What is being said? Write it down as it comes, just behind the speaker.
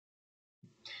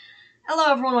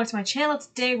Hello everyone, welcome to my channel.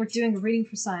 Today we're doing a reading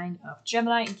for sign of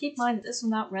Gemini, and keep in mind that this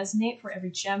will not resonate for every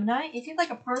Gemini. If you'd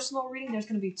like a personal reading, there's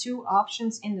going to be two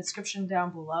options in the description down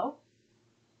below.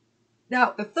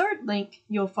 Now, the third link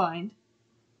you'll find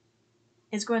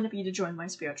is going to be to join my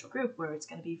spiritual group, where it's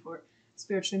going to be for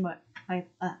spiritually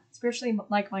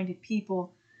like-minded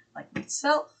people like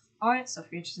myself. Alright, so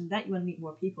if you're interested in that, you want to meet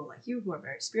more people like you who are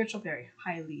very spiritual, very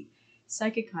highly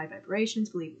psychic, high vibrations,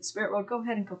 believe in the spirit world, go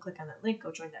ahead and go click on that link,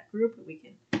 go join that group, and we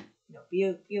can, be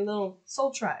a little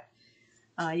soul tribe.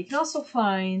 You can also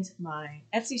find my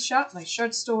Etsy shop, my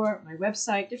shirt store, my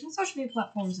website, different social media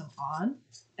platforms I'm on,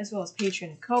 as well as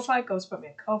Patreon and Ko-Fi. Go support me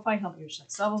on Ko-Fi, help me reach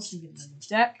next level so you can get a new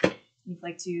deck. If you'd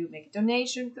like to make a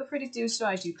donation, feel free to do so.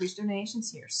 I do appreciate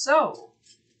donations here. So,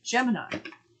 Gemini,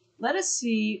 let us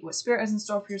see what Spirit has in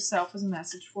store for yourself as a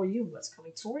message for you, what's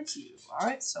coming towards you.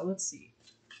 Alright, so let's see.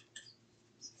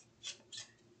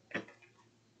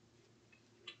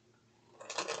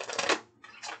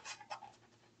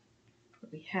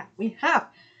 We have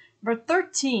number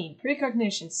 13,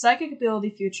 precognition, psychic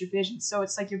ability, future vision. So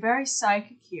it's like you're very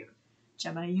psychic here,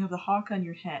 Gemini. You have the hawk on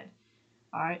your head,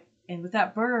 all right, and what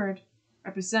that bird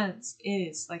represents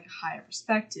is like a higher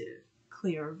perspective,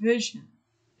 clearer vision.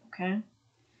 Okay,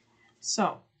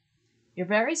 so you're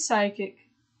very psychic.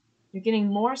 You're getting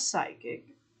more psychic,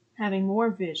 having more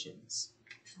visions.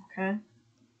 Okay,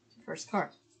 first card.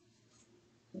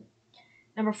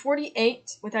 Number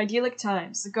 48, with idyllic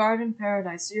times, the garden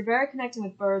paradise. So you're very connecting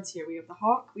with birds here. We have the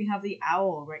hawk, we have the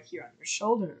owl right here on your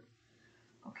shoulder.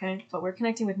 Okay, but we're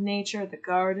connecting with nature, the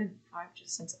garden, just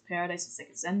a sense of paradise. It's like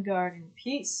a Zen garden,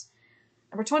 peace.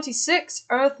 Number 26,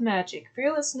 earth magic,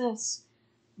 fearlessness,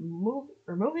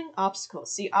 removing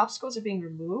obstacles. See, obstacles are being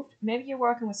removed. Maybe you're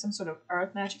working with some sort of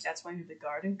earth magic. That's why you have the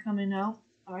garden coming out.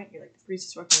 All right, you're like the priest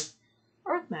is working with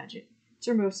earth magic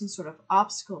to remove some sort of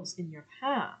obstacles in your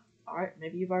path. Alright,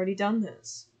 maybe you've already done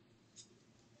this.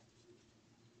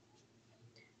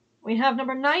 We have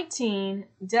number 19,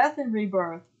 death and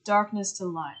rebirth, darkness to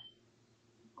light.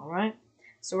 Alright,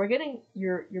 so we're getting,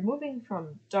 you're moving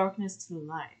from darkness to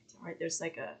light. Alright, there's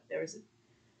a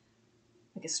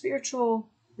spiritual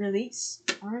release.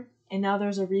 Alright, and now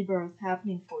there's a rebirth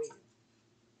happening for you.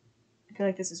 I feel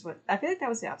like that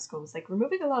was the obstacle. It was like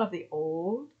removing a lot of the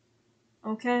old.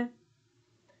 Okay,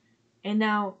 and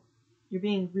now you're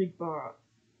being rebirthed,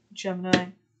 Gemini,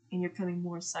 and you're becoming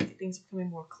more psychic. Things are becoming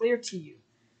more clear to you.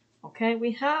 Okay,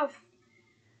 we have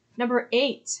number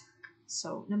 8.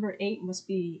 So number 8 must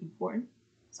be important.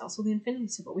 It's also the infinity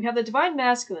symbol. We have the divine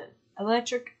masculine,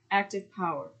 electric active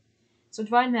power. So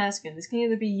divine masculine, this can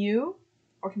either be you,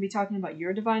 or can be talking about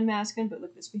your divine masculine, but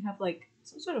look at this, we have like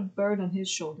some sort of bird on his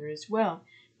shoulder as well.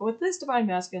 But what this divine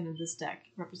masculine in this deck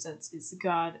represents is the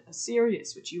god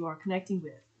Sirius, which you are connecting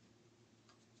with.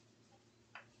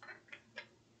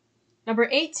 Number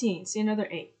 18, see another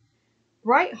 8.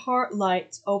 Bright heart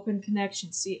light, open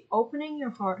connections. See, opening your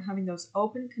heart, having those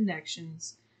open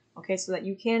connections, okay, so that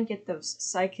you can get those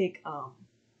psychic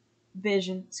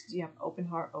visions, because you have open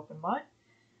heart, open mind.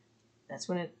 That's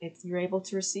when you're able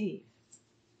to receive.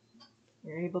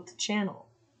 You're able to channel.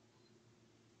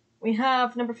 We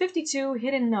have number 52,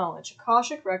 hidden knowledge,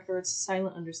 Akashic records,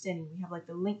 silent understanding. We have like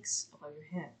the links above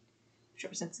your head, which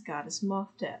represents the goddess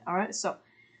Moftet. Alright, so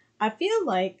I feel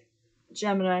like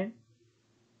Gemini,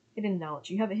 hidden knowledge.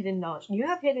 You have a hidden knowledge. You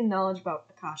have hidden knowledge about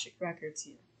Akashic records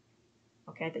here.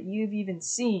 Okay, that you've even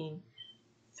seen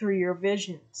through your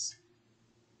visions.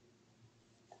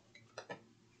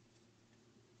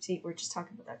 See, we're just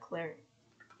talking about that clarity.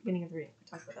 Beginning of the reading,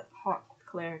 we're talking about that hawk,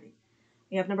 clarity.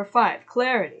 We have number 5,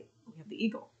 clarity. We have the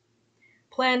eagle.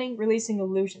 Planning, releasing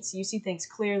illusions. So you see things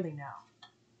clearly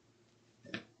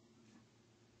now.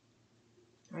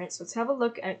 Alright, so let's have a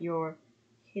look at your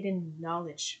hidden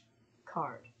knowledge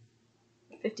card.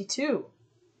 52.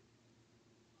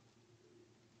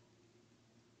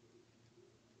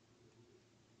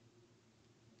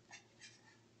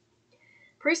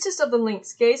 Priestess of the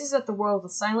Lynx gazes at the world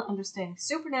with silent understanding.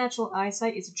 Supernatural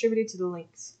eyesight is attributed to the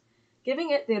lynx,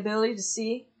 giving it the ability to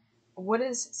see what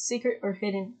is secret or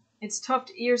hidden. Its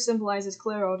tufted ear symbolizes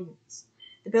clairaudience,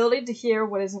 the ability to hear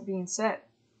what isn't being said.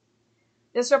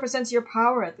 This represents your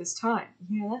power at this time.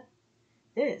 You hear that?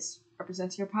 This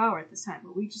represents your power at this time,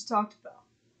 what we just talked about.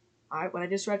 Alright, what I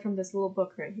just read from this little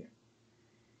book right here.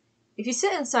 If you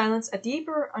sit in silence, a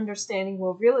deeper understanding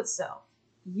will reveal itself.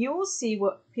 You will see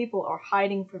what people are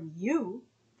hiding from you,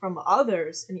 from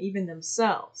others, and even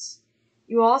themselves.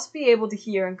 You will also be able to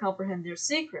hear and comprehend their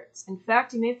secrets. In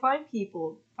fact, you may find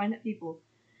that people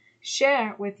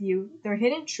share with you their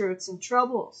hidden truths and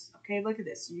troubles. Okay, look at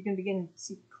this. So you're going to begin to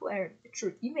see clarity, the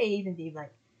truth. You may even be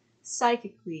like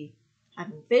psychically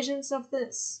having visions of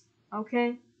this,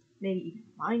 okay? Maybe even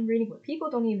mind reading, where people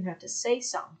don't even have to say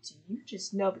something to you. You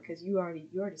just know because you already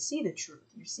see the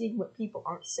truth. You're seeing what people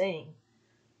aren't saying,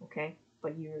 okay?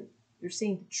 But you're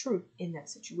seeing the truth in that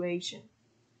situation.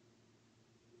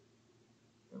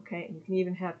 Okay, and you can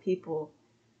even have people,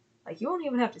 like, you won't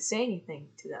even have to say anything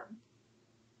to them.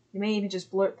 You may even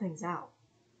just blurt things out.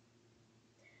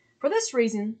 For this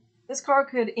reason, this card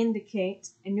could indicate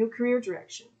a new career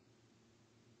direction.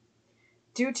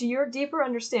 Due to your deeper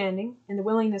understanding and the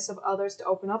willingness of others to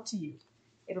open up to you,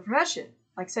 a profession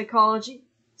like psychology,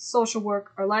 social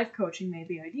work, or life coaching may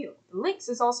be ideal. The Lynx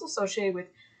is also associated with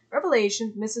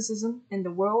revelation, mysticism, and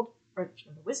the world, or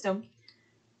the wisdom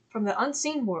from the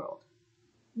unseen world.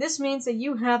 This means that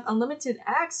you have unlimited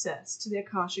access to the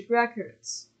Akashic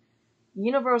Records, the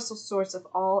universal source of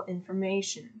all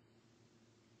information,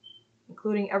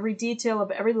 including every detail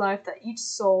of every life that each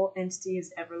soul entity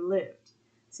has ever lived.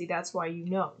 See, that's why you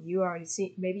know. You already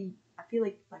see, maybe, I feel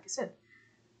like I said,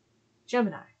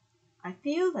 Gemini, I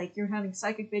feel like you're having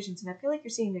psychic visions, and I feel like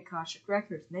you're seeing the Akashic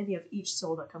Records, maybe of each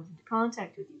soul that comes into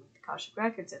contact with you with the Akashic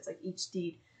Records. That's like each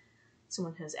deed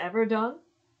someone has ever done,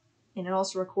 and it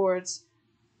also records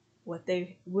what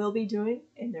they will be doing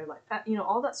in their life,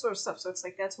 all that sort of stuff. So it's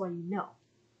like, that's why you know.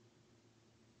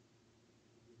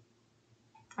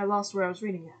 I lost where I was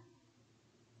reading at.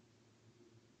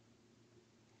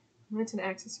 Limited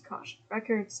access to Akashic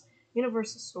Records,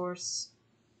 universal source,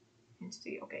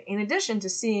 entity. Okay. In addition to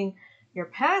seeing your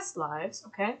past lives,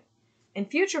 okay, and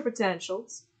future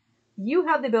potentials, you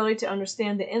have the ability to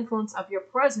understand the influence of your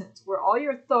present, where all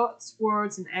your thoughts,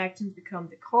 words, and actions become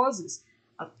the causes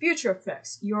of future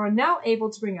effects. You are now able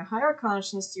to bring a higher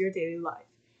consciousness to your daily life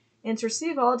and to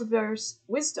receive all diverse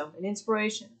wisdom and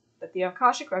inspiration that the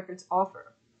Akashic Records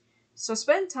offer. So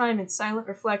spend time in silent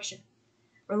reflection.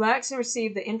 Relax and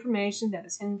receive the information that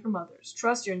is hidden from others.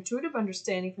 Trust your intuitive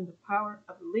understanding from the power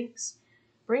of the Lynx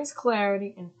brings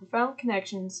clarity and profound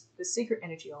connections with secret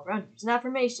energy all around you. It's an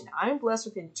affirmation. I am blessed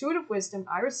with intuitive wisdom.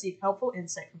 I receive helpful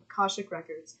insight from Akashic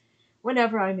Records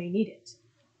whenever I may need it.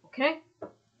 Okay?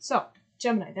 So,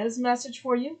 Gemini, that is a message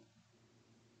for you.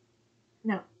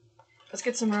 Now, let's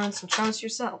get some runes, some charms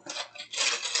yourself.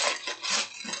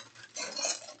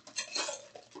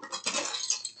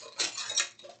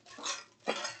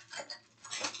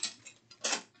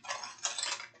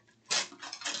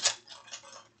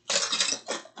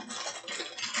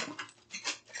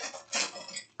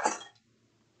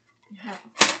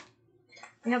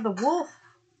 We have the wolf.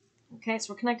 Okay,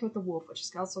 so we're connecting with the wolf, which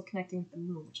is also connecting with the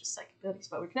moon, which is psychic abilities.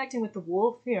 But we're connecting with the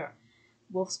wolf here.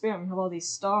 Wolf spirit, we have all these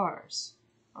stars.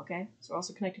 Okay, so we're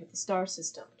also connecting with the star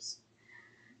systems.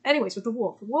 Anyways, with the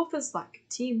wolf is like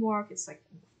teamwork, it's like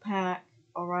a pack,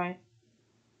 alright?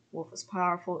 Wolf is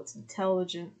powerful, it's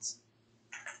intelligent.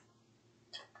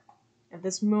 And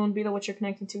this moon beetle, which you're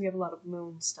connecting to, we have a lot of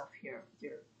moon stuff here with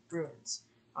your runes.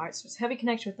 Alright, so it's a heavy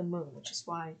connection with the moon, which is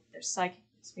why they're psychic.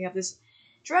 So we have this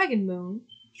dragon moon,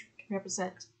 which can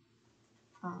represent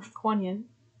Kuan Yin.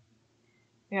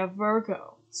 We have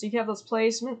Virgo. So you have those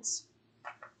placements.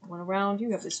 One around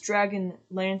you, have this dragon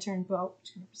lantern boat,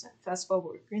 which can represent festival,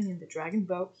 but we're bringing the dragon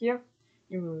boat here.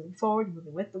 You're moving forward, you're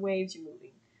moving with the waves, you're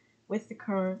moving with the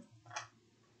current.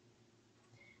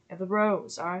 You have the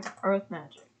rose, alright, earth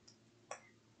magic.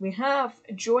 We have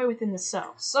joy within the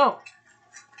self. So,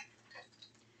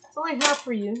 that's all I have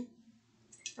for you.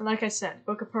 And like I said,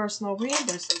 book a personal read.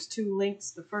 There's those two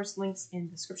links. The first link's in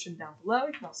the description down below.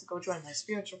 You can also go join my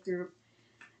spiritual group.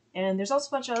 And there's also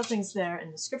a bunch of other things there in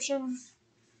the description.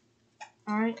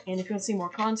 Alright, and if you want to see more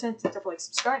content, definitely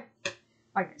subscribe.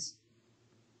 Bye guys.